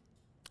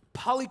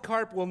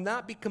 Polycarp will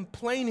not be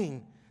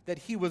complaining that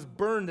he was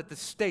burned at the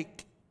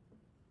stake.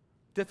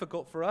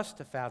 Difficult for us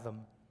to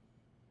fathom.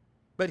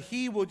 But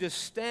he will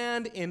just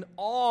stand in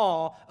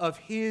awe of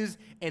his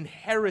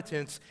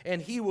inheritance,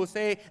 and he will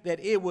say that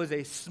it was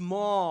a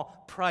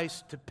small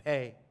price to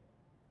pay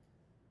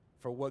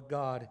for what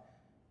God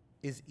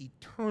is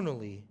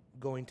eternally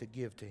going to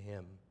give to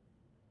him.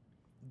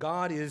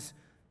 God is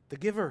the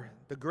giver,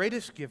 the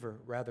greatest giver,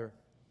 rather.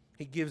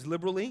 He gives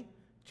liberally,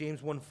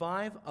 James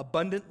 1:5,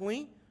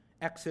 abundantly,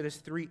 Exodus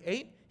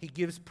 3:8. He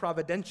gives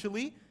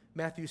providentially,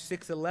 Matthew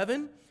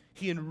 6:11.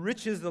 He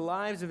enriches the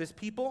lives of his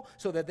people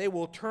so that they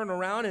will turn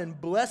around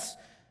and bless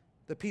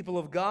the people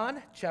of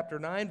God. Chapter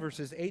 9,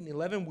 verses 8 and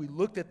 11, we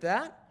looked at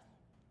that.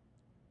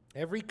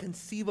 Every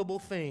conceivable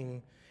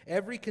thing,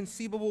 every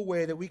conceivable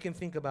way that we can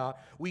think about,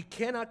 we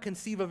cannot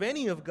conceive of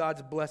any of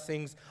God's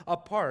blessings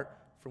apart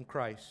from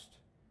Christ.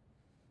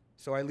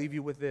 So I leave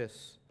you with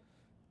this.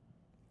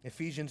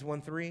 Ephesians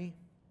 1:3.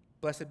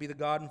 Blessed be the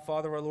God and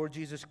Father of our Lord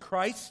Jesus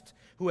Christ,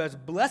 who has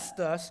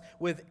blessed us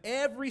with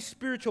every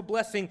spiritual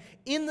blessing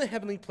in the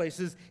heavenly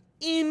places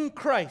in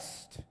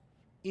Christ.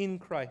 In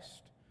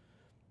Christ.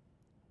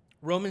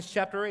 Romans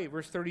chapter 8,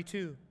 verse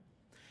 32.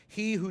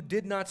 He who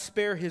did not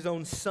spare his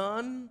own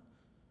son,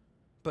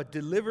 but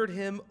delivered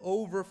him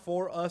over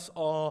for us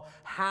all,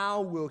 how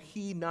will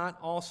he not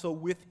also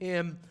with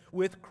him,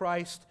 with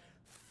Christ,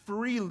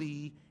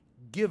 freely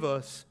give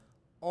us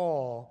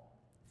all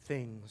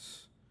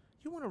things?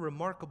 You want a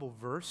remarkable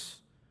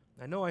verse?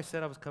 I know I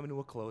said I was coming to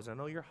a close. I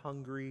know you're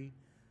hungry.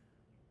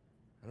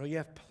 I know you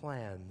have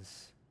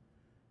plans.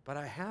 But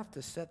I have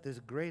to set this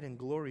great and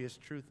glorious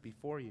truth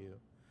before you.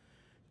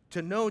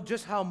 To know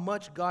just how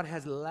much God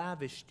has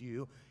lavished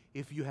you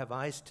if you have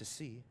eyes to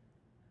see.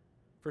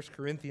 1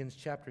 Corinthians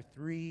chapter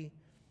 3,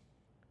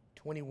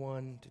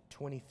 21 to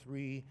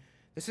 23.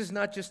 This is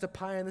not just a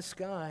pie in the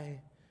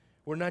sky.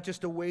 We're not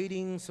just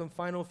awaiting some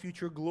final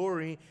future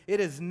glory. It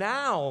is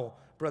now,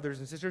 brothers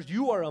and sisters.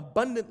 You are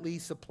abundantly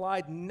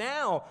supplied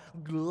now,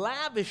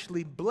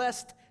 lavishly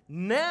blessed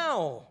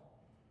now.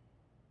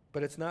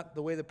 But it's not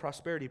the way the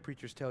prosperity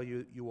preachers tell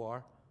you you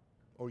are,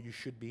 or you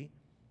should be.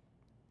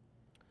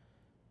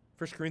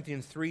 1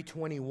 Corinthians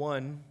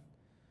 3:21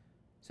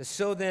 says,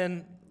 "So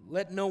then,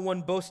 let no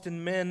one boast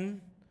in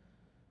men,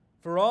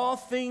 for all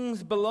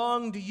things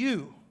belong to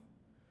you,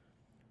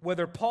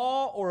 whether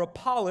Paul or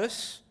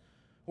Apollos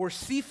or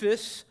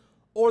Cephas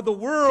or the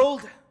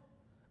world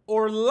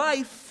or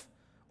life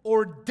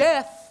or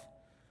death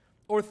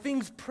or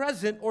things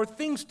present or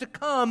things to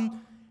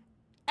come,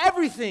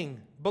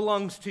 everything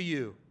belongs to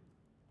you.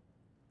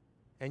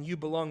 And you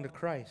belong to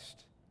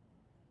Christ.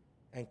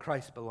 And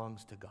Christ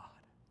belongs to God.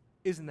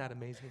 Isn't that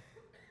amazing?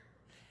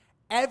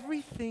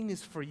 Everything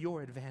is for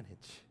your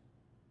advantage.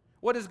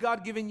 What has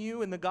God given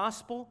you in the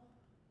gospel?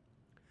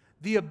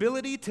 The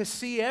ability to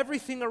see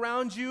everything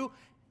around you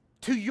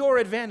to your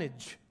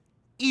advantage,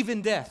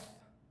 even death,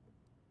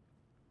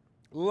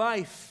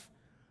 life,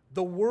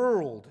 the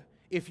world.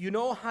 If you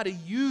know how to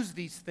use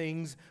these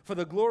things for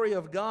the glory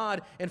of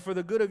God and for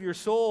the good of your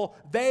soul,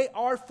 they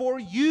are for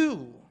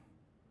you.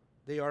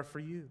 They are for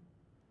you.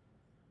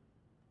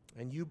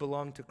 And you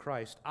belong to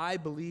Christ. I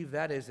believe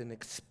that is an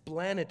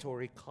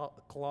explanatory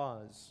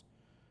clause.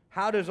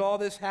 How does all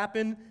this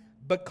happen?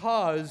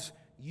 Because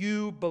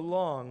you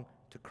belong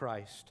to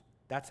Christ.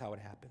 That's how it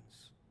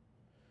happens.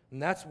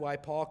 And that's why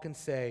Paul can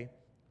say,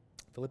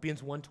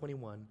 Philippians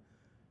 1:21,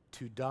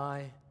 to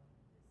die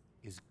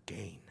is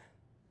gain.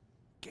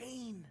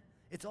 Gain.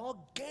 It's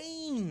all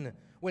gain.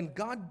 When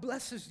God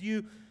blesses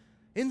you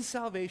in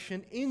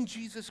salvation, in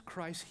Jesus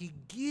Christ, He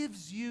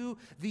gives you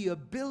the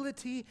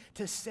ability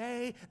to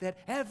say that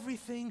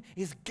everything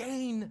is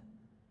gain.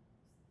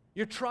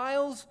 Your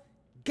trials,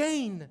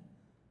 gain.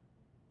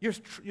 Your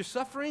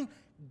suffering,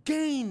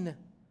 gain.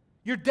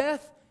 Your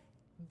death,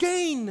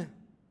 gain.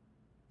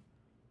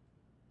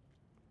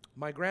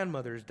 My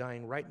grandmother is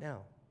dying right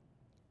now.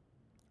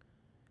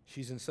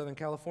 She's in Southern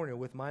California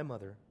with my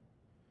mother.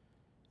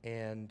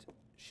 And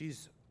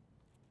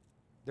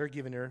they're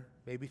giving her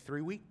maybe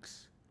 3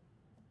 weeks.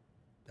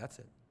 That's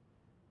it.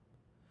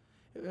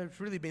 It's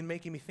really been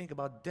making me think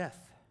about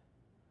death,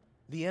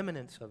 the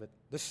imminence of it,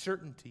 the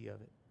certainty of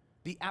it,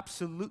 the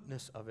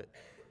absoluteness of it.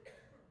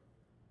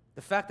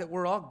 The fact that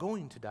we're all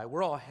going to die,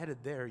 we're all headed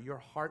there. Your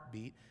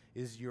heartbeat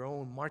is your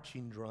own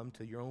marching drum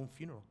to your own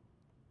funeral.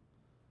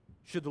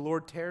 Should the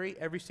Lord tarry,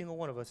 every single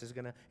one of us is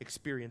going to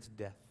experience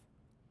death.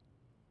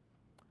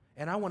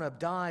 And I want to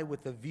die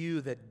with the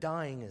view that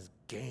dying is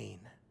gain.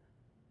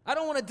 I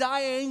don't want to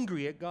die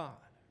angry at God.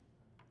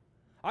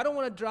 I don't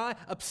want to die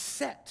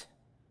upset,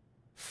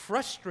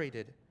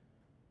 frustrated.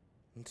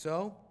 And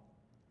so,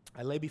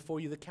 I lay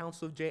before you the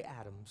counsel of J.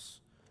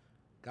 Adams,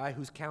 guy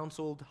who's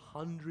counseled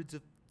hundreds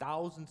of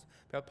thousands,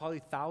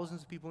 probably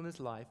thousands of people in his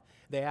life.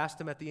 They asked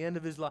him at the end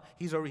of his life,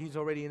 he's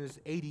already in his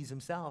 80s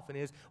himself,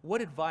 and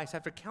what advice,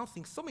 after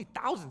counseling so many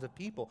thousands of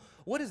people,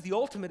 what is the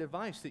ultimate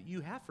advice that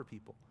you have for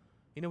people?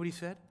 You know what he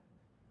said?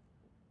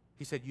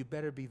 He said, you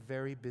better be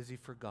very busy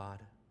for God,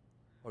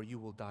 or you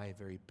will die a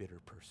very bitter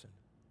person.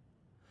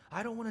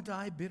 I don't want to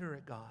die bitter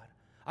at God.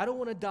 I don't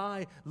want to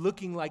die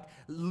looking like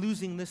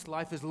losing this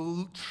life is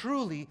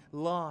truly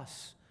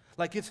loss,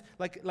 like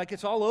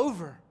it's all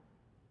over.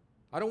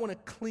 I don't want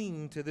to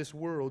cling to this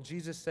world.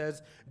 Jesus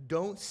says,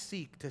 don't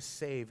seek to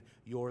save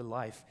your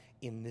life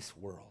in this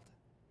world.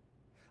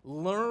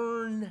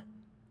 Learn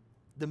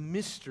the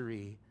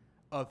mystery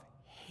of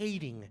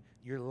hating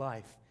your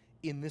life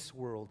in this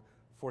world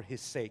for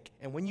His sake.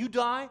 And when you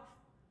die,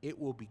 it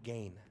will be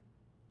gain.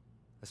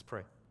 Let's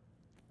pray.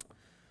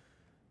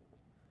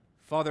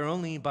 Father,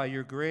 only by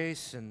your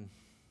grace and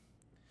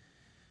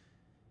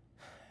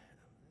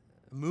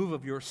move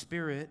of your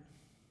Spirit,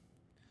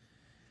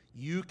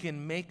 you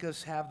can make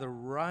us have the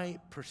right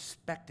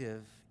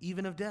perspective,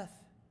 even of death.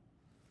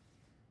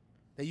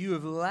 That you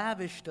have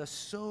lavished us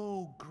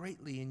so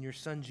greatly in your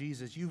Son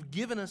Jesus. You've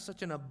given us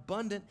such an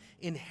abundant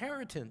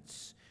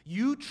inheritance.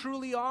 You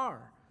truly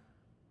are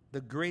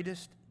the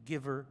greatest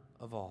giver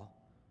of all.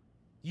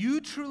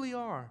 You truly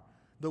are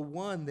the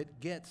one that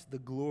gets the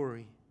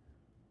glory.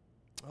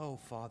 Oh,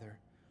 Father,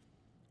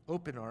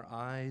 open our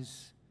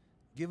eyes.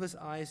 Give us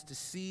eyes to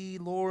see,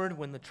 Lord,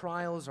 when the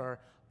trials are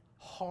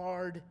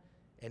hard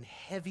and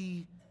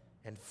heavy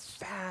and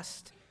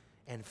fast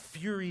and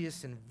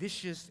furious and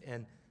vicious,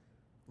 and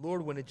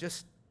Lord, when it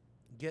just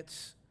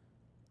gets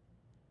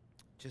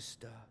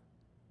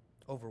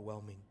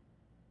overwhelming.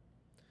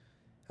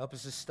 Help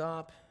us to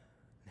stop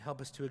and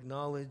help us to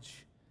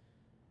acknowledge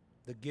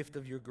the gift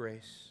of your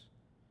grace.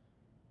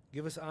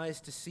 Give us eyes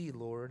to see,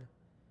 Lord,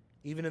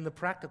 even in the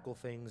practical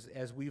things,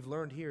 as we've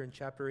learned here in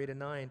chapter 8 and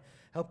 9.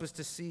 Help us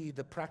to see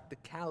the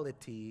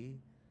practicality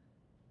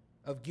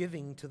of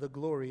giving to the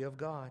glory of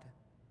God.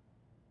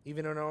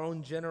 Even in our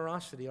own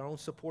generosity, our own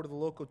support of the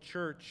local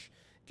church,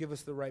 give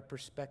us the right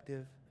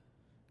perspective.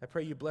 I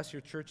pray you bless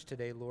your church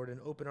today, Lord, and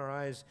open our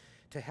eyes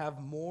to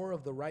have more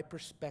of the right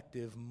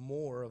perspective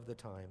more of the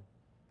time.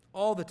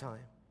 All the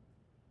time.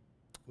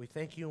 We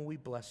thank you and we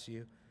bless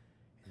you.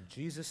 In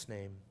Jesus'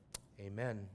 name, amen.